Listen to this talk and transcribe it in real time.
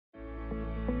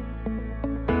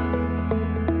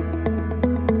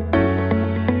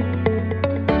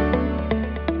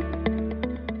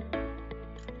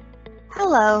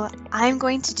Hello, I'm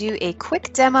going to do a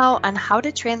quick demo on how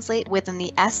to translate within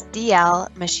the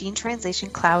SDL Machine Translation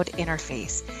Cloud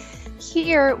interface.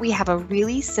 Here we have a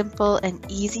really simple and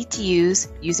easy to use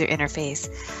user interface.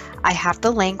 I have the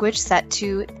language set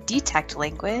to detect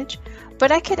language,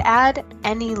 but I could add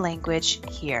any language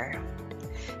here.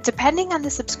 Depending on the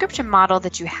subscription model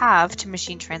that you have to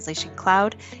Machine Translation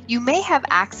Cloud, you may have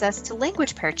access to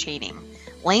language pair chaining.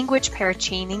 Language pair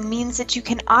chaining means that you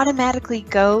can automatically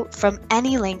go from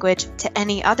any language to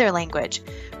any other language,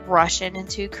 Russian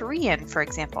into Korean, for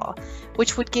example,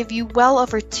 which would give you well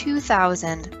over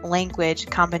 2,000 language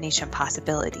combination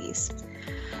possibilities.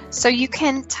 So you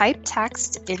can type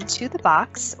text into the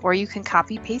box, or you can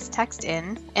copy paste text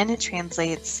in, and it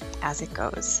translates as it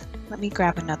goes. Let me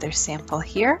grab another sample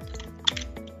here.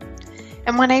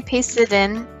 And when I paste it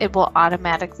in, it will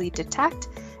automatically detect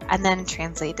and then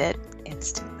translate it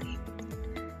instantly.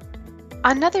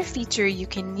 Another feature you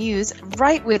can use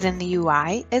right within the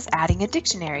UI is adding a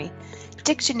dictionary.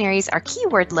 Dictionaries are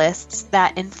keyword lists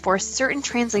that enforce certain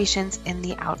translations in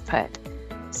the output.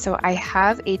 So I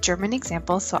have a German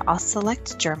example, so I'll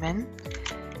select German.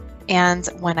 And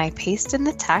when I paste in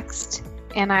the text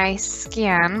and I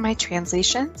scan my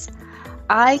translations,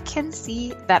 I can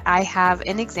see that I have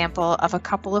an example of a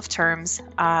couple of terms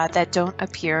that don't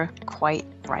appear quite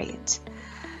right.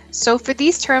 So for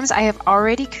these terms, I have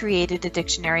already created a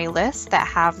dictionary list that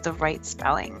have the right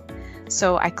spelling.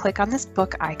 So I click on this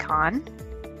book icon,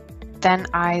 then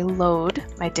I load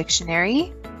my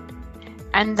dictionary,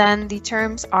 and then the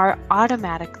terms are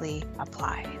automatically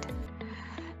applied.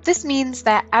 This means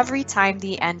that every time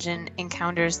the engine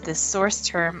encounters this source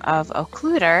term of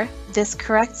occluder, this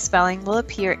correct spelling will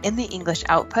appear in the English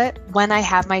output when I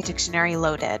have my dictionary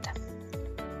loaded.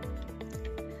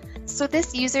 So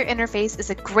this user interface is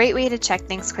a great way to check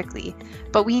things quickly,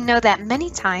 but we know that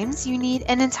many times you need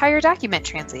an entire document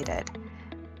translated.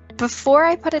 Before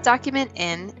I put a document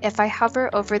in, if I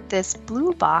hover over this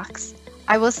blue box,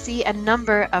 I will see a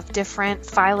number of different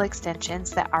file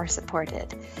extensions that are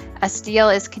supported.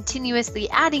 SDL is continuously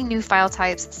adding new file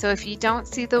types, so if you don't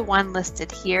see the one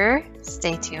listed here,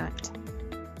 stay tuned.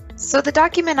 So the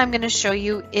document I'm going to show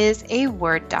you is a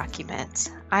Word document.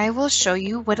 I will show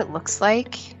you what it looks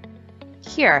like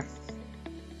here.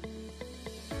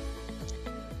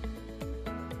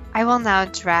 I will now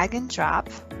drag and drop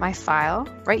my file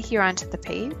right here onto the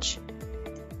page.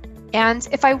 And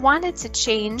if I wanted to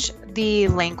change the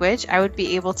language, I would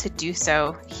be able to do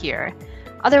so here.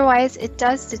 Otherwise, it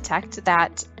does detect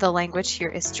that the language here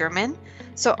is German.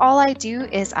 So all I do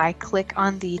is I click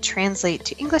on the Translate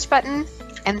to English button,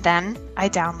 and then I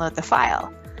download the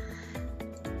file.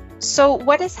 So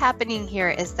what is happening here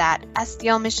is that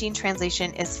SDL Machine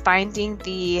Translation is finding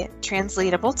the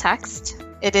translatable text.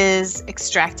 It is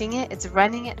extracting it, it's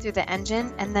running it through the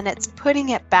engine, and then it's putting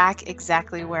it back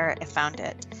exactly where it found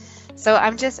it. So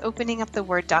I'm just opening up the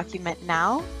Word document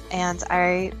now, and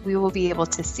we will be able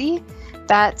to see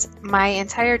that my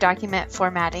entire document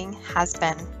formatting has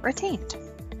been retained.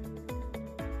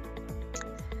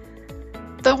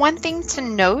 The one thing to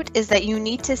note is that you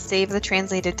need to save the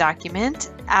translated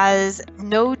document, as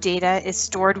no data is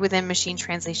stored within Machine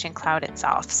Translation Cloud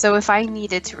itself. So if I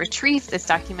needed to retrieve this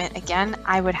document again,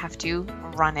 I would have to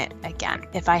run it again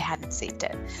if I hadn't saved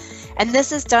it. And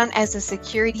this is done as a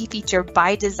security feature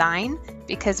by design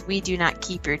because we do not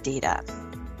keep your data.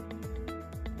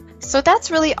 So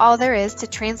that's really all there is to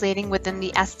translating within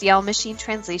the SDL Machine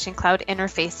Translation Cloud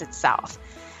interface itself.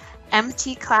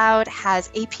 MT Cloud has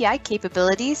API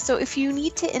capabilities, so if you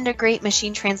need to integrate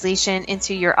machine translation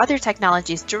into your other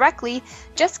technologies directly,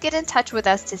 just get in touch with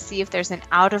us to see if there's an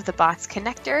out-of-the-box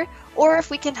connector or if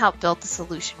we can help build the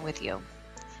solution with you.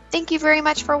 Thank you very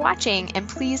much for watching, and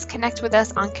please connect with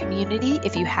us on community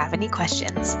if you have any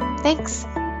questions. Thanks.